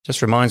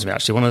Just reminds me,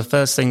 actually, one of the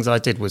first things I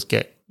did was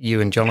get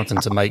you and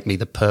Jonathan to make me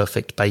the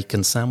perfect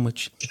bacon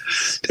sandwich.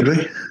 Did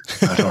we?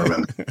 I don't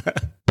remember.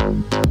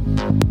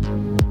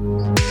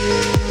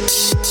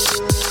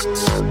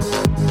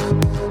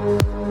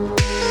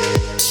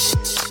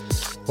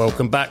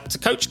 Welcome back to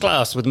Coach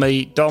Class with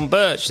me, Dom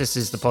Birch. This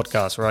is the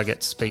podcast where I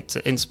get to speak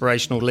to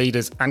inspirational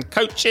leaders and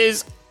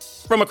coaches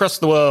from across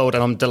the world.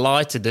 And I'm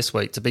delighted this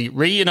week to be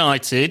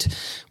reunited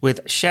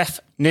with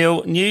Chef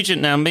Neil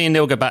Nugent. Now, me and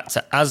Neil go back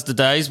to Asda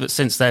days, but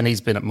since then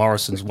he's been at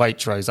Morrison's,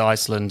 Waitrose,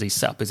 Iceland. He's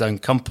set up his own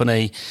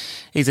company.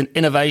 He's an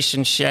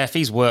innovation chef.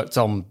 He's worked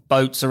on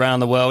boats around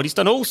the world. He's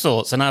done all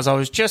sorts. And as I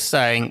was just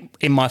saying,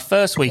 in my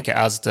first week at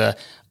Asda,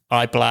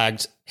 I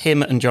blagged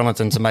him and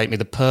Jonathan to make me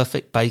the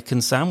perfect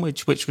bacon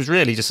sandwich, which was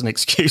really just an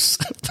excuse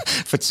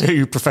for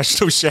two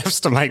professional chefs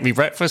to make me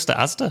breakfast at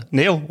Asda.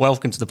 Neil,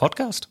 welcome to the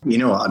podcast. You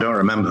know what? I don't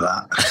remember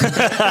that.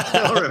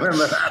 I don't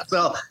remember that at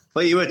all.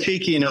 But you were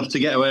cheeky enough to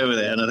get away with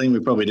it, and I think we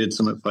probably did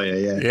something for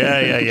you,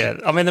 Yeah.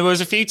 I mean, there was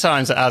a few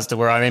times at Asda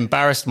where I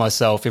embarrassed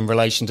myself in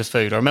relation to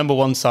food. I remember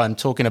one time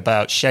talking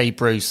about Shea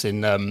Bruce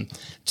in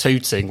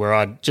Tooting, where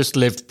I'd just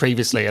lived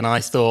previously, and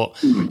I thought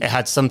it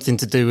had something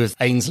to do with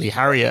Ainsley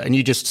Harrier, and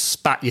you just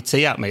spat your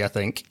tea at me, I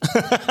think.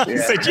 I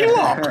said, you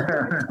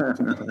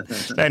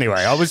what?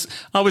 Anyway, I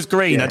was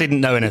green. Yeah. I didn't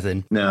know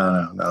anything.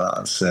 No,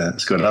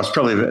 that's good. I was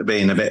probably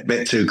being a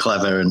bit too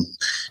clever, and,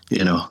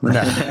 you know,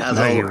 as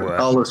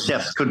all the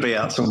chefs could be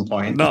at some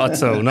point. Not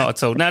at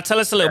all. Now, tell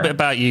us a little bit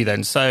about you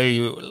then.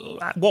 So,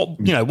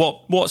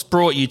 what's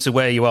brought you to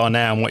where you are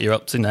now and what you're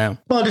up to now?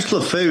 Well, I just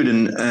love food,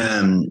 and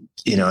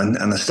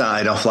I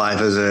started off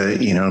life as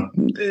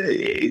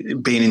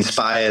being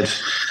inspired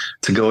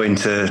to go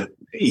into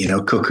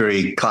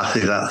cookery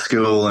classes at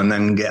school, and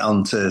then get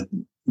on to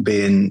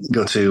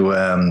go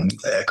to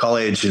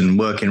college and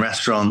work in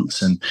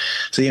restaurants, and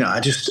so I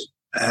just.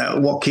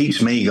 What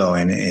keeps me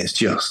going is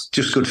just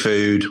good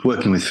food,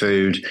 working with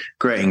food,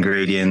 great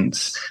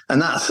ingredients,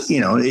 and that's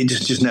it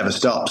just never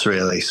stops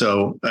really.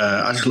 So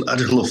I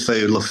just love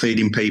food, love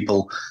feeding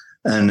people,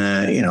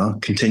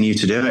 and continue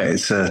to do it.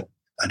 It's I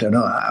don't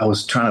know. I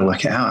was trying to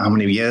work it out how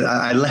many years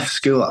I left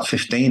school at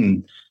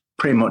 15.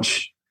 Pretty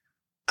much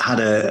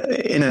had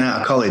in and out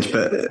of college,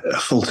 but a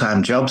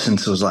full-time job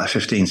since I was like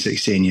 15,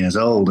 16 years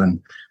old,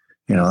 and.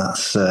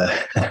 That's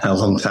a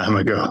long time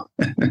ago.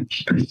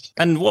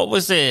 And what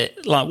was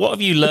it like? What have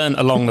you learned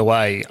along the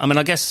way? I mean,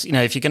 I guess,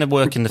 if you're going to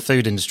work in the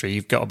food industry,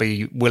 you've got to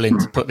be willing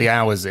to put the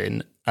hours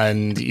in,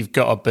 and you've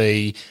got to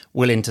be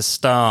willing to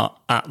start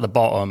at the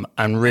bottom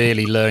and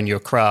really learn your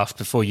craft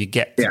before you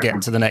get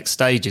to the next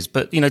stages.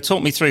 But,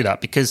 talk me through that,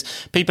 because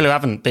people who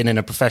haven't been in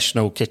a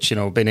professional kitchen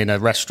or been in a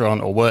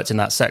restaurant or worked in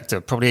that sector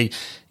probably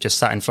just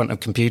sat in front of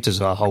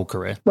computers our whole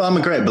career. Well, I'm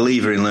a great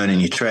believer in learning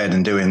your trade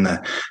and getting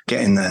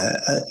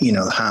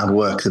the hard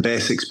work, the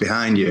basics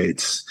behind you.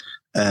 It's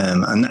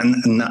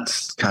and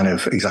that's kind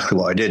of exactly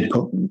what I did.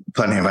 Put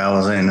plenty of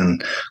hours in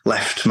and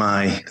left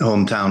my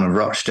hometown of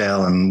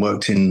Rochdale and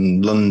worked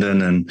in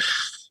London and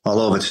all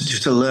over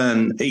to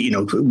learn,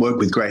 work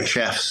with great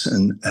chefs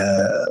and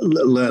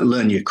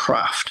learn your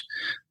craft.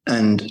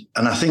 And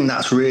I think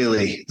that's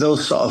really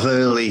those sort of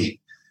early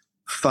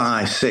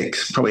 5,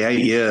 6, probably 8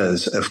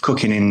 years of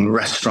cooking in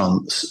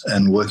restaurants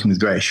and working with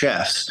great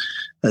chefs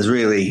has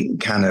really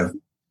kind of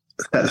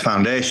set the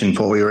foundation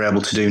for what we were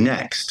able to do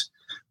next.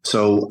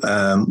 So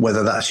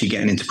whether that's you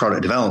getting into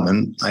product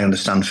development, I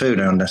understand food,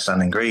 I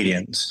understand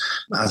ingredients.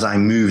 As I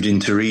moved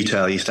into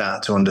retail, you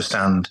start to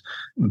understand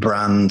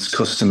brands,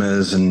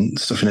 customers, and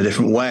stuff in a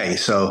different way.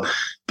 So,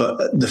 but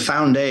the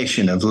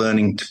foundation of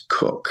learning to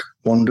cook,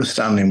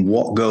 understanding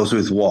what goes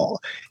with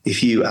what,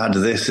 if you add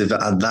this, if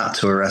I add that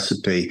to a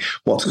recipe,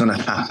 what's going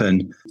to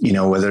happen,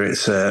 whether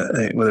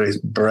it's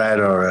bread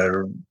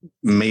or a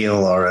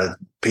meal or a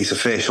piece of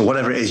fish or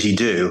whatever it is you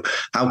do,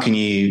 how can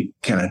you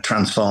kind of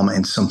transform it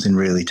into something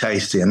really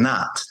tasty? And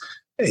that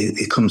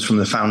it comes from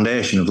the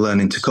foundation of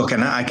learning to cook.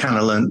 And I kind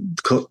of learned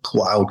to cook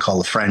what I would call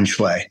the French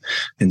way,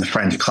 in the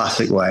French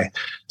classic way.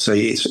 So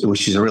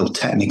which is a real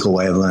technical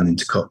way of learning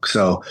to cook.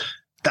 So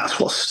that's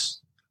what's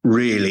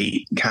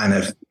really kind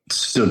of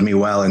stood me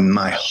well in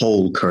my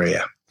whole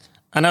career.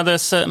 And are there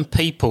certain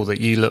people that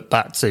you look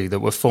back to that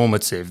were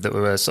formative, that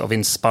were sort of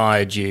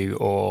inspired you,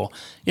 or,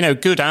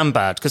 good and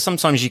bad? Because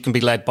sometimes you can be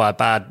led by a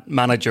bad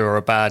manager or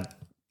a bad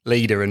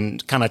leader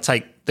and kind of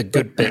take the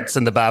good bits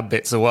and the bad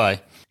bits away.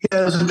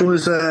 Yeah, there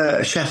was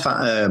a chef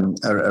at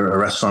a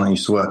restaurant I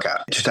used to work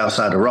at just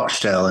outside of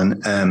Rochdale,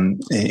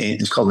 and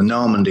it's called the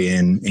Normandy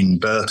in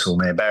Birtle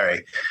near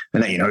Bury.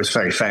 And, it was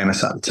very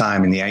famous at the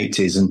time in the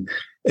 80s. And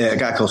a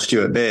guy called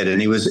Stuart Beard,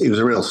 and he was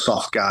a real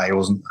soft guy. He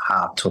wasn't a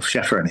hard, tough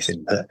chef or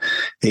anything, but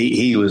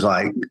he was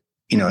like,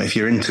 if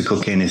you're into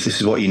cooking, if this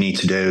is what you need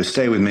to do,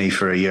 stay with me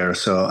for a year or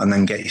so, and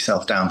then get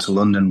yourself down to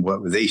London,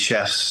 work with these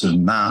chefs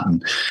and that.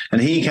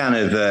 And he kind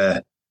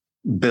of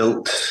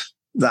built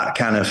that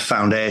kind of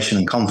foundation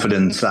and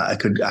confidence that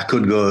I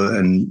could go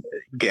and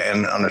get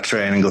on a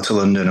train and go to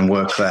London and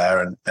work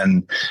there.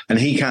 And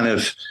he kind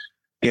of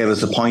gave us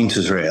the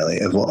pointers really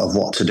of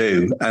what to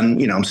do. And,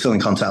 I'm still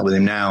in contact with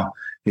him now.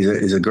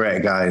 he's a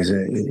great guy.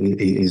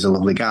 He's a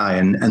lovely guy.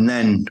 And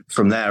then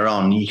from there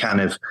on, you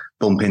kind of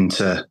bump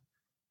into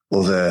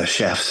other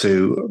chefs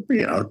who,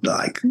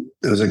 like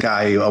there was a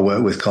guy who I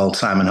worked with called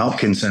Simon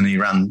Hopkinson. He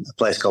ran a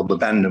place called The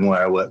Bendham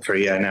where I worked for a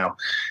year now.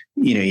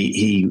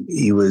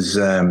 He was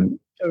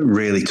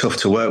really tough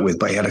to work with,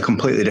 but he had a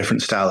completely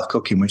different style of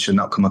cooking, which I'd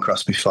not come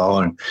across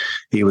before. And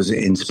he was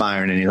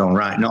inspiring in his own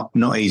right.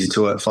 Not easy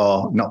to work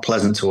for, not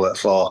pleasant to work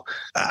for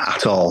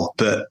at all.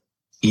 But,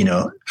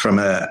 from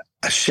a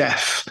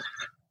chef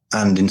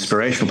and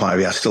inspirational point of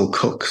view, I still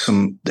cook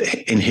some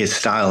in his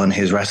style and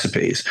his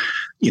recipes,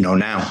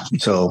 now.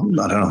 So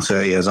I don't know,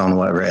 30 years on,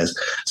 whatever it is.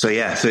 So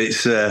yeah, so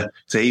it's so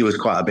he was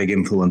quite a big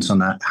influence on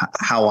that,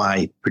 how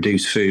I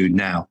produce food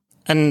now.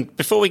 And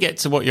before we get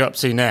to what you're up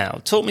to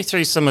now, talk me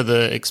through some of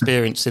the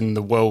experience in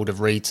the world of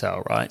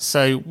retail, right?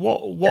 So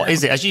what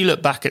is it, as you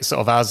look back at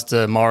sort of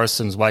Asda,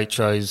 Morrison's,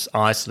 Waitrose,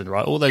 Iceland,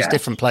 right? All those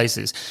different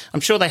places.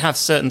 I'm sure they have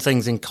certain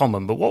things in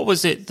common, but what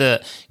was it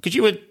that, because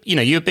you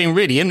were being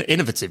really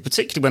innovative,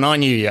 particularly when I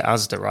knew you at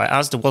Asda, right?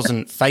 Asda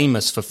wasn't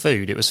famous for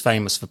food, it was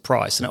famous for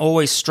price. And it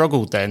always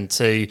struggled then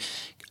to,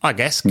 I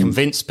guess,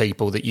 convince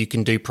people that you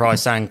can do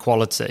price and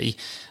quality.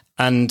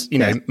 And,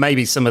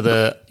 maybe some of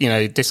the,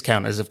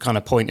 discounters have kind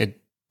of pointed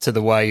to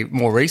the way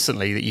more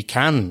recently that you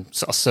can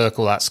sort of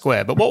circle that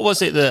square. But what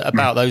was it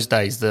about those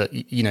days that,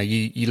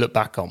 you look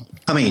back on?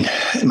 I mean,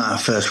 my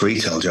first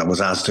retail job was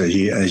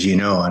Asda, as you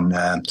know,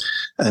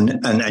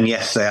 and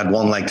yes, they had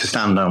one leg to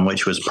stand on,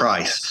 which was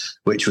price,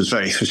 which was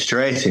very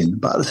frustrating.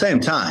 But at the same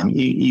time,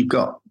 you've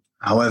got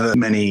however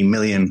many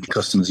million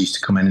customers used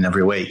to come in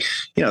every week.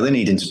 They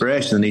need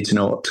inspiration. They need to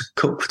know what to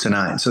cook for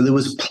tonight. So there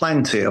was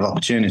plenty of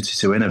opportunity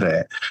to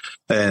innovate.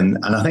 And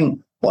I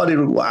think what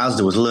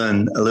Asda was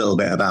learn a little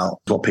bit about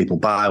what people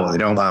buy, what they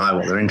don't buy,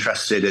 what they're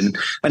interested in.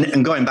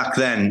 And going back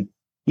then,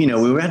 we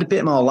had a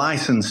bit more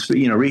license.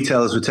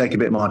 Retailers would take a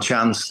bit more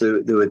chance.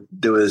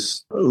 There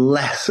was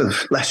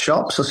less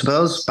shops, I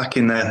suppose, back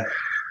in the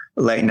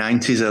late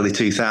 90s, early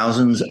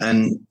 2000s.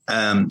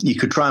 And you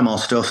could try more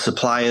stuff.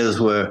 Suppliers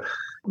were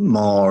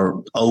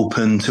more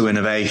open to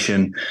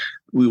innovation.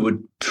 We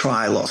would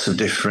try lots of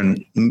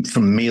different,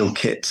 from meal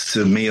kits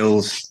to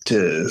meals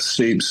to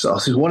soup,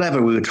 sauces,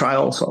 whatever. We would try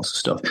all sorts of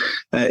stuff.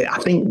 I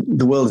think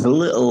the world is a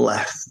little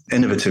less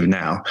innovative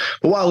now.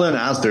 But what I learned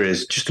at Asda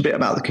is just a bit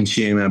about the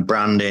consumer,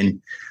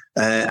 branding,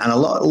 and a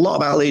lot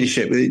about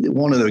leadership.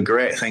 One of the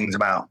great things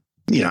about,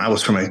 I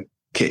was from a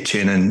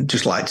kitchen and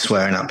just liked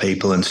swearing at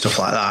people and stuff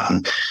like that.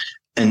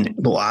 And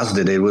what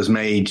Asda did was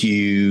made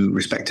you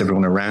respect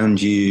everyone around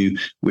you.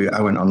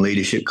 I went on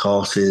leadership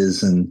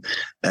courses and,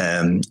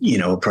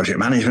 project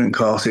management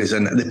courses,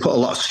 and they put a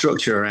lot of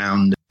structure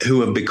around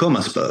who I've become,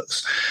 I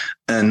suppose.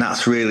 And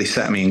that's really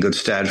set me in good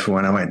stead for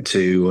when I went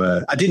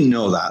to, I didn't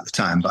know that at the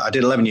time, but I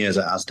did 11 years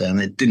at Asda,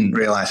 and I didn't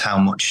realize how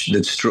much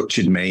they'd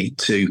structured me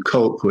to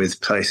cope with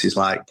places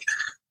like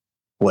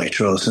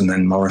Waitrose and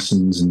then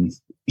Morrison's and,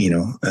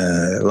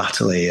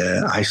 latterly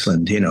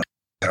Iceland,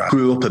 I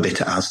grew up a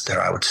bit at Asda,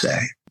 I would say,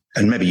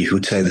 and maybe you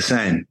would say the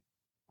same.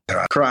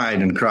 I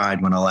cried and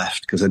cried when I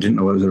left because I didn't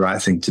know it was the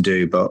right thing to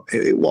do, but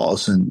it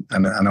was, and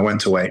I went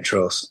to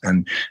Waitrose,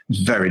 and it was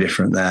very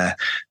different there.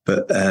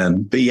 But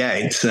yeah,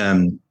 it's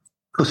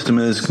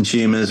customers,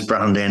 consumers,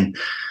 branding,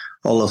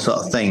 all those sort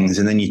of things,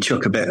 and then you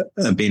chuck a bit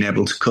of being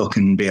able to cook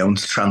and be able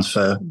to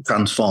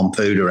transform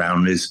food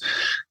around is,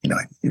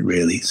 it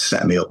really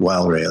set me up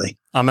well, really.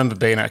 I remember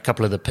being at a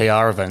couple of the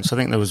PR events. I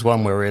think there was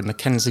one where we were in the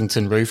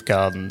Kensington Roof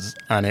Gardens,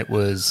 and it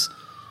was...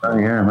 Oh,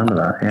 yeah, I remember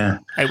that, yeah.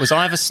 It was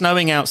either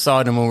snowing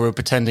outside and we were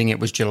pretending it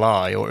was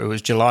July, or it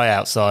was July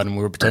outside and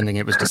we were pretending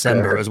it was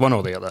December. It was one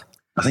or the other.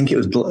 I think it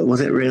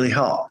was it really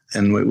hot?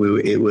 And we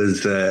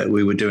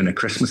were doing a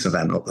Christmas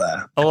event up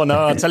there. Oh,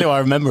 no, I'll tell you, I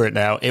remember it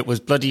now. It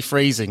was bloody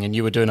freezing and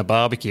you were doing a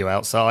barbecue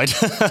outside.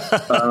 Yeah.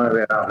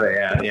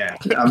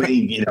 I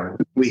mean,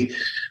 we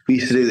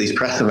used to do these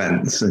press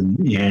events and,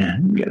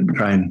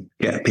 try and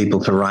get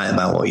people to write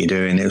about what you're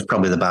doing. It was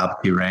probably the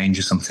barbecue range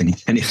or something,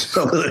 and it's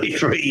probably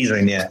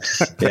freezing, yeah.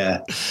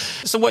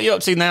 So what you're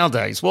up to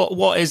nowadays?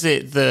 What is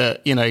it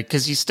that,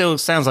 because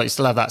sounds like you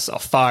still have that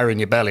sort of fire in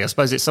your belly. I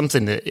suppose it's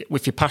something that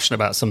if you're passionate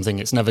about something,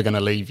 it's never going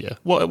to leave you.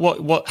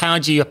 How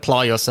do you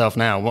apply yourself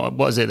now?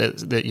 What is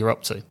it that you're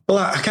up to? Well,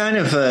 I kind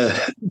of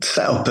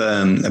set up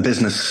a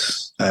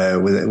business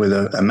with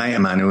a mate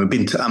of mine who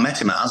I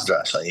met him at Asda,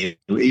 actually.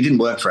 He didn't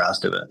work for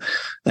Asda,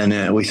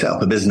 and we set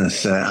up a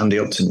business, Andy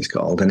Upton is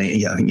called, and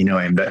I think you know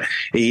him, but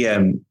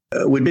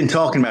we'd been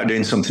talking about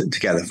doing something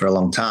together for a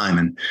long time,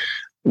 and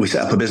we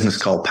set up a business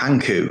called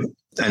Panku,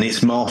 and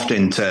it's morphed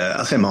into,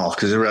 I say morphed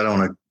because I don't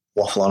want to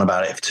waffle on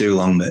about it for too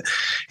long, but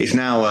it's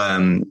now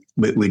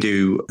we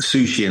do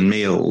sushi and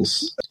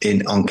meals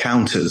on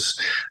counters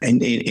in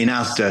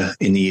Asda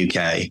in the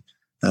UK.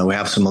 We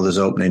have some others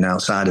opening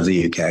outside of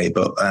the UK,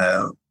 but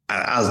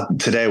as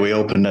today we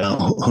opened a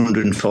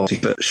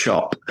 140-foot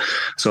shop.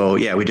 So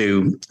yeah, we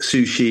do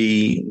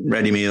sushi,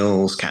 ready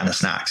meals, kind of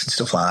snacks and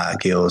stuff like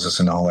that, gyozas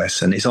and all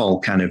this, and it's all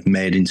kind of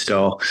made in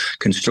store,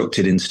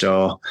 constructed in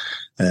store.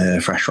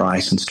 fresh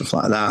rice and stuff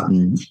like that.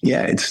 And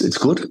yeah, it's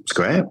good. It's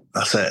great.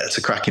 It's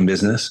a cracking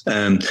business.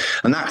 And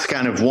that's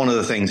kind of one of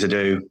the things I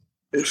do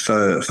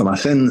for my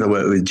sins. I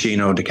work with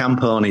Gino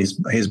DeCampo and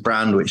his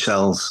brand, which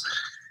sells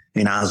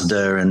in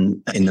Asda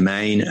and in the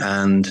main.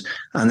 And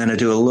then I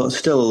do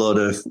still a lot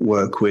of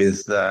work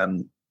with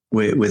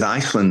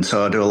Iceland.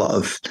 So I do a lot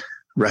of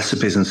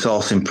recipes and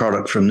sourcing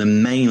product from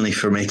them, mainly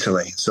from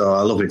Italy. So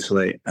I love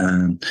Italy.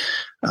 And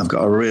I've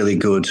got a really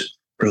good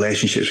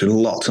relationships with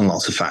lots and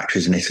lots of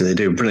factories in Italy. They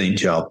do a brilliant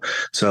job.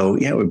 So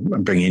yeah, we're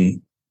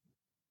bringing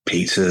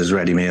pizzas,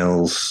 ready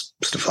meals,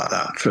 stuff like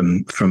that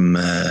from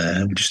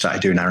we just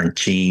started doing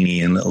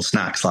arancini and little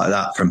snacks like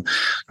that from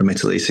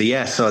Italy. So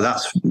yeah, so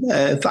that's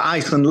for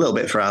Iceland, a little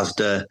bit for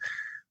Asda,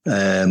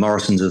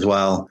 Morrison's as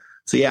well.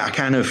 So yeah, I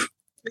kind of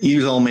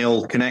use all my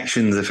old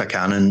connections if I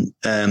can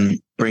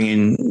and bring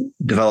in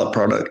developed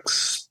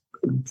products,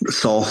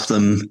 source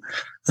them.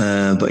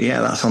 But yeah,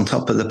 that's on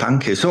top of the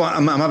pancakes. So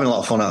I'm having a lot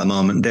of fun at the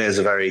moment. Days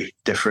are very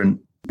different.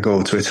 I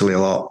go to Italy a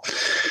lot,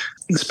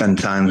 spend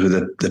times with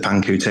the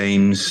Panku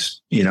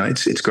teams. You know,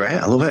 it's great.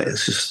 I love it.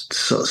 It's just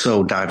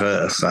so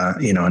diverse,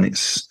 and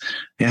it's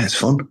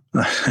fun.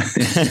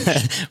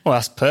 Well,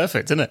 that's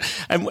perfect, isn't it?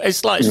 And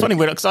it's funny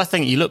because I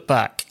think you look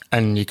back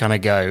and you kind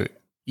of go,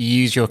 you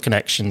use your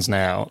connections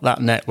now, that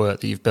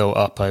network that you've built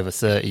up over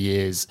 30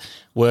 years,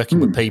 working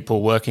with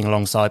people, working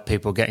alongside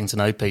people, getting to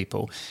know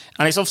people.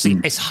 And it's obviously,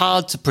 it's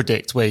hard to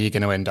predict where you're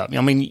going to end up.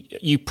 I mean,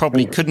 you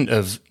probably couldn't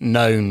have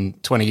known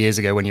 20 years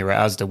ago when you were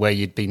at Asda where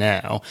you'd be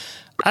now.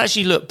 As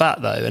you look back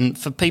though, and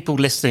for people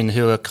listening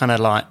who are kind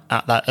of like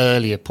at that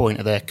earlier point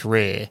of their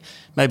career,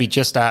 maybe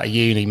just out of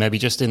uni, maybe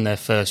just in their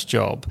first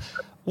job,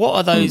 what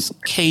are those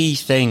key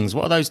things?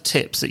 What are those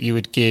tips that you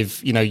would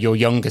give, your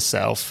younger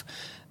self?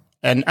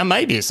 And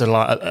maybe it's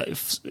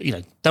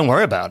don't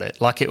worry about it.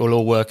 Like, it will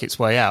all work its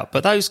way out.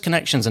 But those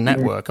connections and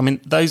network, I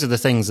mean, those are the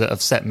things that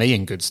have set me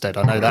in good stead.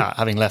 I know that,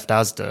 having left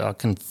Asda, I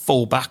can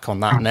fall back on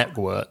that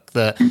network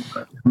that,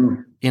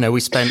 we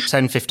spent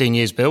 10, 15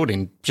 years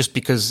building just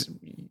because,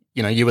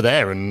 you were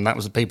there and that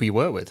was the people you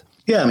work with.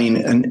 Yeah, I mean,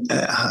 and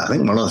I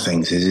think one of the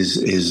things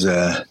is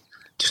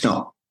just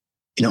not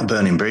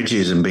burning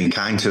bridges and being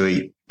kind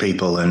to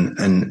people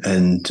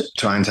and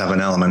trying to have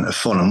an element of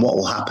fun. And what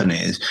will happen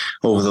is,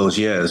 over those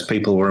years,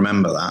 people will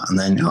remember that, and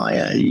then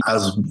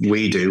as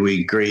we do,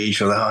 we greet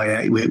each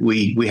other.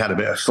 We had a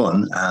bit of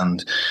fun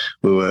and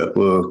we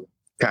were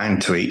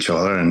kind to each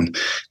other, and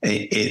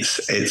it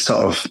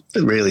sort of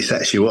really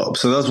sets you up.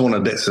 So that's one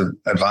of the bits of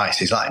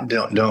advice. Is like,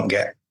 don't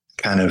get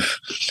kind of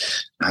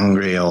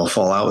angry or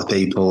fall out with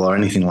people or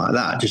anything like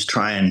that. Just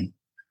try and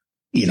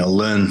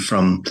learn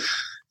from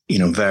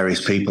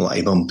various people that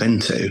you bump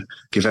into.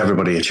 Give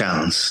everybody a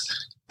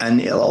chance, and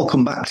it'll all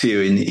come back to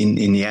you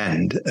in the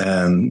end.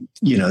 I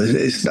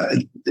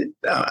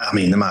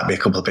mean, there might be a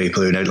couple of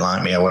people who don't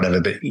like me or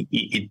whatever, but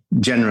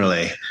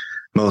generally,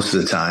 most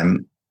of the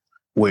time,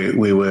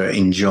 we were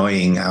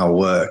enjoying our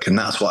work, and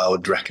that's what I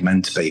would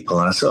recommend to people.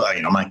 And I thought,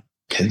 my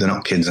kids, they're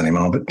not kids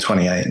anymore, but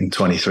 28 and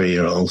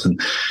 23-year-olds, and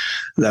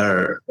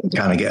they're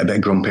kind of get a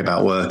bit grumpy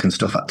about work and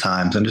stuff at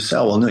times, and just say,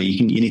 oh, well, no,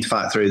 you need to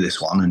fight through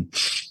this one,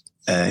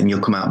 and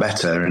you'll come out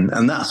better.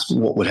 And that's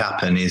what would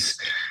happen is,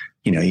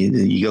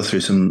 you go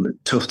through some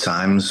tough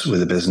times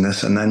with a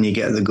business, and then you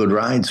get the good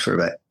rides for a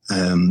bit.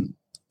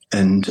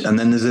 And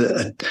then there's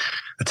a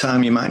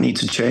time you might need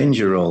to change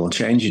your role,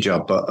 change your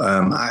job. But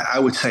I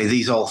would say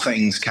these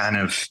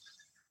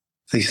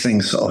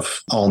things sort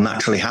of all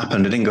naturally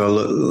happened. I didn't go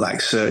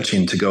like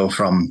searching to go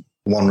from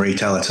one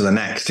retailer to the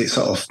next. It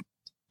sort of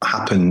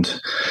happened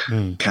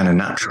kind of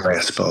naturally,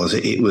 I suppose.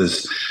 It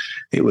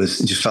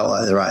just felt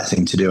like the right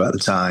thing to do at the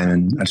time,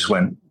 and I just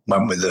went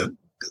with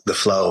the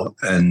flow.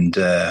 And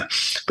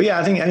but yeah,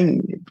 I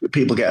think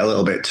people get a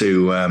little bit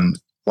too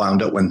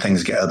wound up when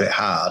things get a bit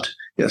hard.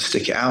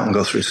 Stick it out and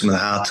go through some of the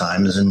hard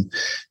times, and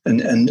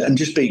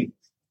just be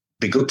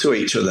good to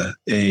each other.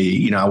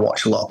 I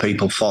watch a lot of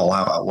people fall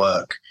out at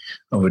work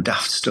over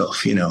daft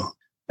stuff,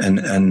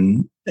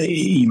 and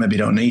you maybe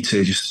don't need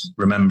to. Just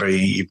remember,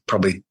 you're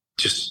probably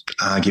just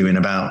arguing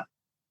about.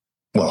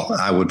 Well,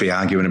 I would be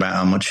arguing about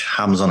how much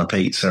ham's on a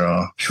pizza,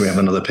 or should we have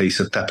another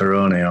piece of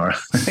pepperoni, or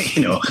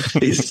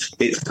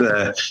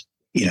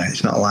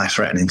it's not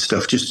life-threatening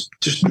stuff. Just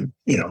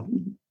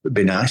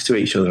be nice to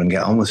each other and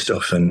get on with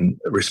stuff and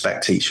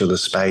respect each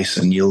other's space,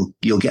 and you'll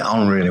get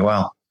on really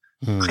well.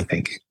 I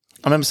think.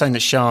 I remember saying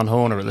that Sian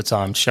Horner at the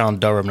time, Sian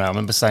Durham now, I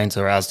remember saying to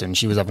her Asda, and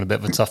she was having a bit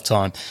of a tough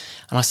time,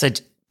 and I said,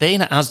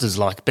 being at Asda's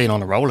like being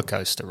on a roller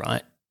coaster,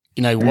 right?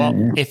 You know what?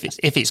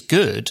 If it's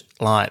good,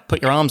 like,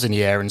 put your arms in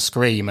the air and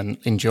scream and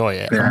enjoy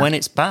it. Yeah. And when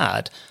it's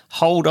bad,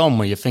 hold on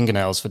with your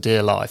fingernails for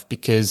dear life,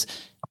 because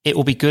it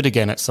will be good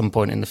again at some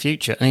point in the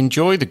future. And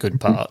enjoy the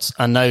good parts,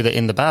 and know that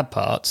in the bad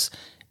parts,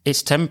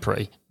 it's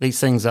temporary. These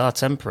things are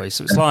temporary.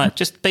 So it's like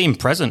just being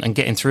present and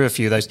getting through a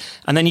few of those.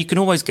 And then you can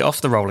always get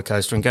off the roller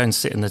coaster and go and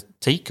sit in the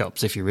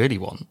teacups if you really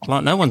want.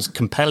 Like, no one's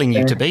compelling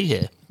you to be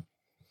here.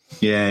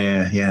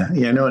 Yeah.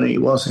 No, and it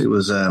was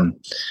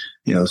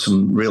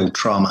some real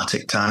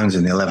traumatic times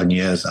in the 11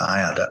 years that I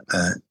had at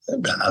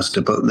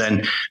Asda, but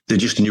then they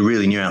just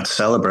really knew how to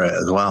celebrate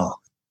as well.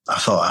 I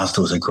thought Asda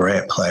was a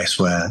great place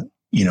where,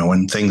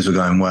 when things were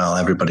going well,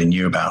 everybody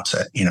knew about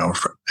it,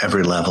 from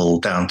every level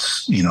down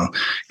to,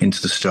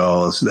 into the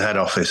stores. The head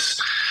office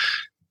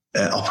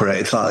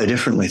operated slightly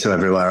differently to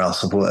everywhere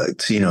else I've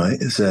worked.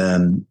 It's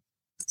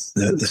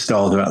the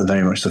stores were at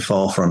very much the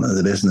forefront of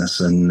the business.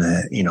 And,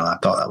 I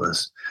thought that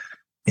was,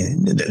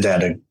 they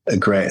had a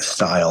great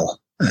style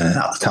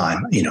at the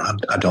time.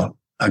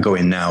 I go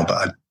in now,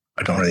 but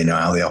I don't really know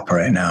how they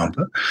operate now.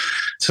 But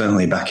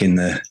certainly back in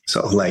the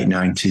sort of late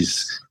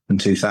 90s and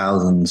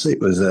 2000s, it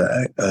was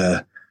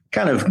a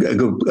kind of a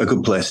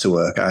good place to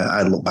work.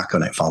 I look back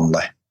on it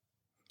fondly.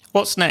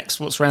 What's next?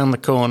 What's round the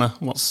corner?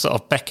 What's sort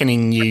of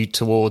beckoning you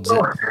towards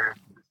it?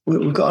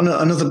 We've got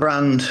another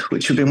brand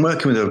which we've been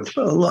working with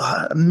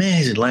an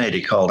amazing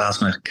lady called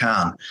Asma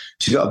Khan.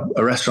 She's got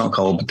a restaurant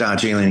called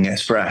Darjeeling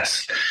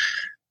Express.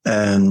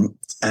 And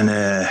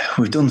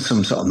we've done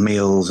some sort of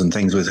meals and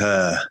things with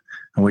her,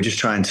 and we're just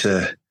trying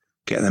to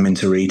get them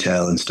into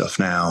retail and stuff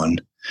now.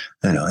 And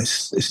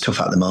it's tough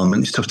at the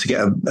moment. It's tough to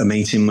get a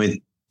meeting with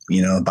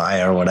a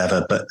buyer or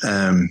whatever. But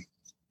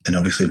and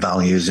obviously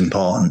value is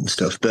important and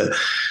stuff. But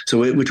so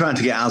we're trying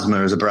to get Asma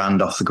as a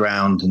brand off the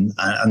ground, and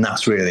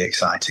that's really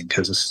exciting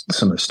because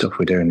some of the stuff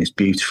we're doing is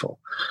beautiful.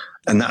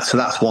 And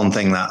that's one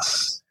thing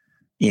that's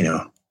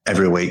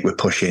every week we're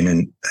pushing,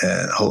 and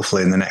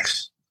hopefully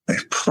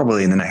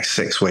probably in the next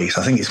 6 weeks.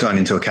 I think it's going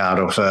into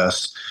Ocado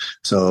first.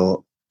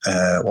 So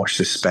watch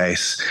this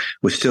space.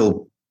 We're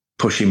still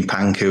pushing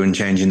Panku and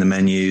changing the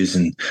menus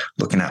and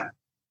looking at,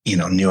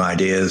 new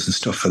ideas and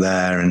stuff for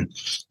there. And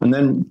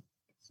then,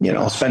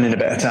 spending a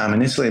bit of time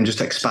in Italy and just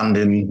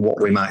expanding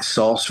what we might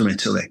source from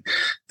Italy.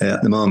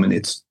 At the moment,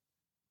 it's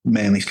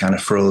mainly kind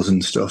of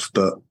frozen stuff,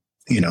 but,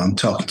 I'm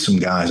talking to some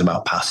guys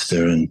about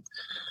pasta and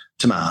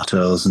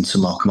tomatoes and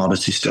some more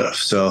commodity stuff.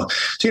 So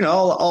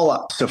all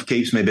that stuff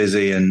keeps me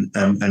busy. And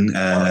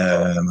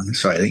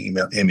sorry, I think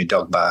you hear me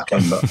dog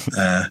barking,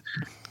 but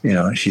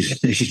she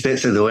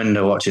sits through the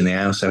window watching the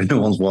house, so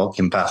no one's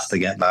walking past to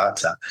get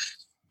barked at.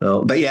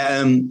 So, but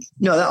yeah,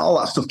 all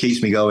that stuff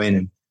keeps me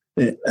going.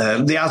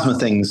 The Asma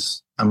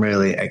things I'm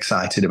really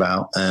excited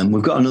about.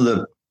 We've got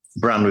another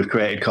brand we've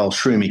created called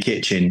Shroomy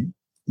Kitchen,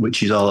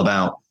 which is all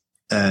about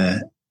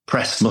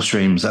pressed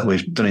mushrooms that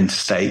we've done into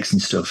steaks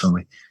and stuff, and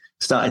we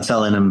started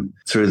selling them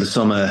through the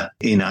summer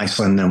in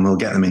Iceland, and we'll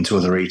get them into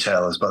other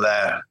retailers, but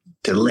they're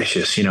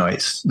delicious.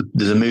 There's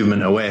a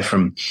movement away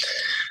from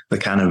the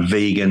kind of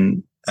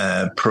vegan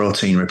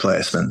protein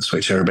replacements,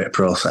 which are a bit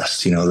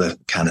processed, the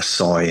kind of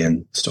soy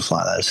and stuff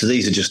like that. So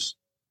these are just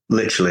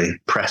literally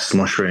pressed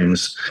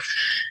mushrooms,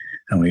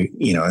 and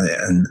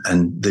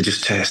and they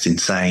just taste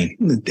insane.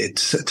 It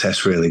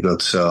tastes really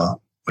good.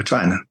 So we're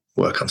trying to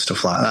work on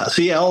stuff like that.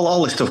 So yeah,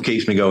 all this stuff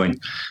keeps me going.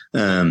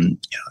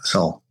 It's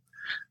all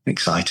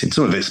exciting.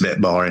 Some of it's a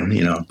bit boring,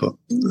 but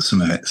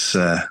some of it's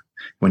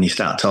when you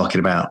start talking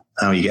about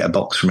how you get a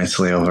box from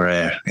Italy over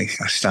here, I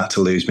start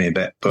to lose me a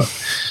bit.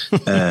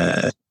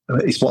 But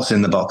it's what's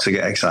in the box I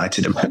get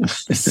excited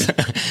about.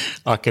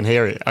 I can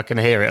hear it,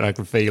 and I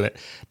can feel it.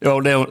 Well,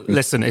 Neil,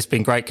 listen, it's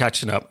been great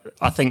catching up.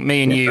 I think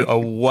me and you are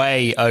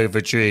way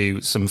overdue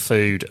some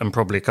food and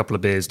probably a couple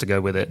of beers to go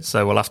with it.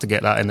 So we'll have to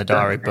get that in the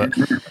diary. But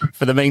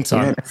for the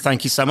meantime,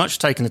 thank you so much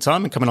for taking the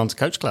time and coming on to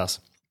Coach Class.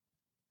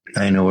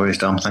 Hey, no worries,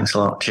 Dom. Thanks a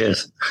lot.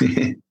 Cheers.